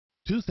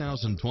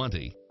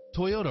2020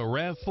 Toyota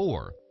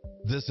RAV4.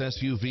 This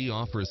SUV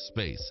offers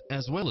space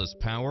as well as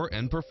power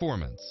and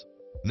performance.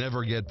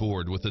 Never get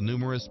bored with the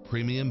numerous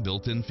premium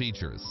built-in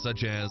features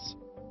such as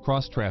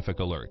cross-traffic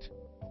alert,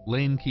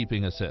 lane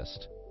keeping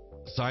assist,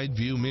 side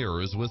view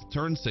mirrors with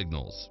turn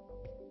signals,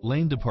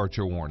 lane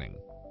departure warning,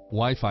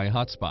 Wi-Fi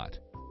hotspot,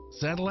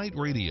 satellite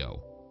radio,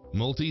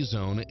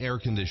 multi-zone air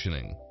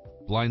conditioning,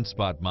 blind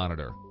spot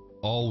monitor,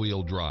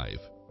 all-wheel drive,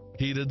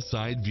 heated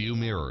side view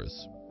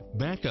mirrors,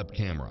 backup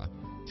camera,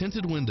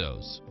 tinted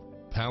windows,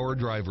 power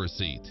driver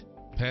seat,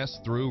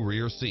 pass-through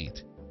rear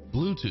seat,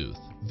 Bluetooth.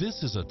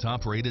 This is a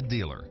top-rated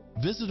dealer.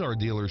 Visit our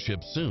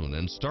dealership soon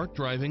and start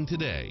driving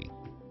today.